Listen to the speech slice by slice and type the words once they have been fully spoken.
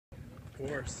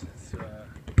course. It's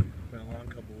been a long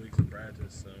couple of weeks of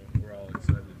practice, so we're all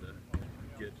excited to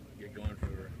get going for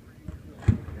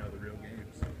the real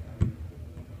games.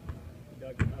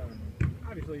 Doug,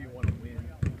 obviously you want to win,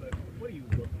 but what do you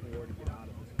look for to get out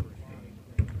of this first game?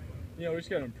 We just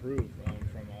got to improve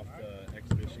from off the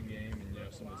exhibition game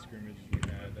and some of the scrimmages we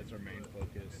had. That's our main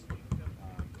focus.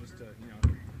 Just to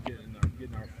get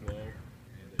in our flow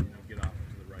and get off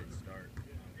to the right start.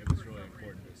 It was really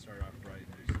important to start off right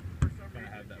and just kind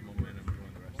of have that momentum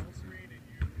going the rest of the season.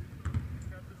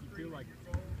 You feel like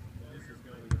this is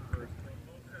going to be the first,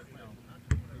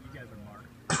 you guys are marked.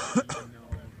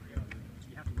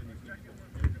 You have to win these games.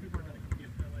 People are going to give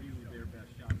you their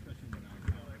best shot, especially in the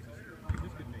non-conference.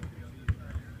 This could make their season.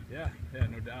 Yeah,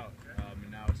 no doubt. And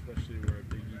now, especially we're a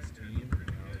Big East team,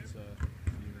 it's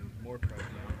even more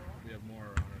pressure now. We have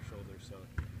more on our shoulders. So,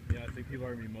 I think people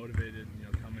are going to be motivated,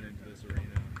 coming into this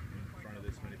arena in front of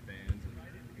this many fans. And,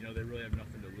 they really have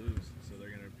nothing to lose, so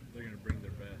they're gonna bring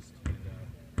their best, and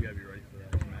we gotta be ready for that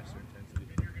to match their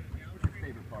intensity. What's your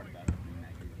favorite part about being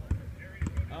that game?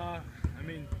 I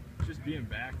mean, just being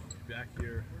back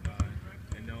here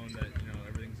and knowing that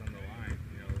everything's on the line.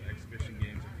 Exhibition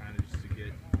games are kind of just to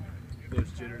get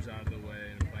those jitters out of the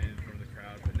way and playing in front of the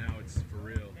crowd, but now it's for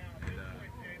real, and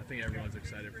I think everyone's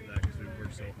excited for that because we've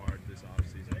worked so hard this off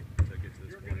season to get to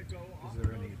this point. Is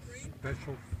there any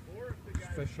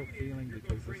special feeling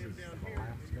because this is the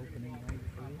last opening night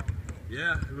for you?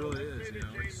 Yeah, it really is.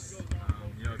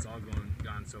 It's all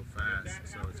gone so fast,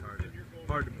 so it's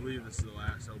hard to believe this is the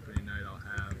last opening night I'll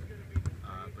have.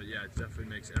 But yeah, it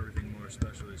definitely makes everything more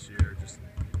special this year. Just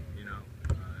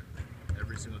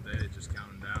every single day, just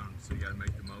counting down. So you got to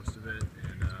make the most of it,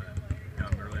 and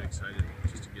I'm really excited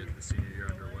just to get the senior year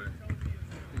underway.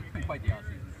 It's been quite the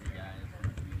offseason for you guys,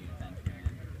 media attention,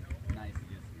 and nice to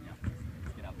just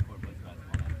get out the court, play some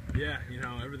basketball.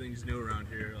 Yeah, everything's new around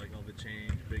here, like all the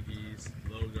change, Big East,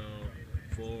 logo,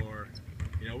 floor.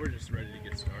 We're just ready to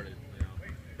get started.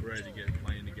 We're ready to get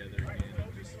playing together again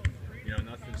and just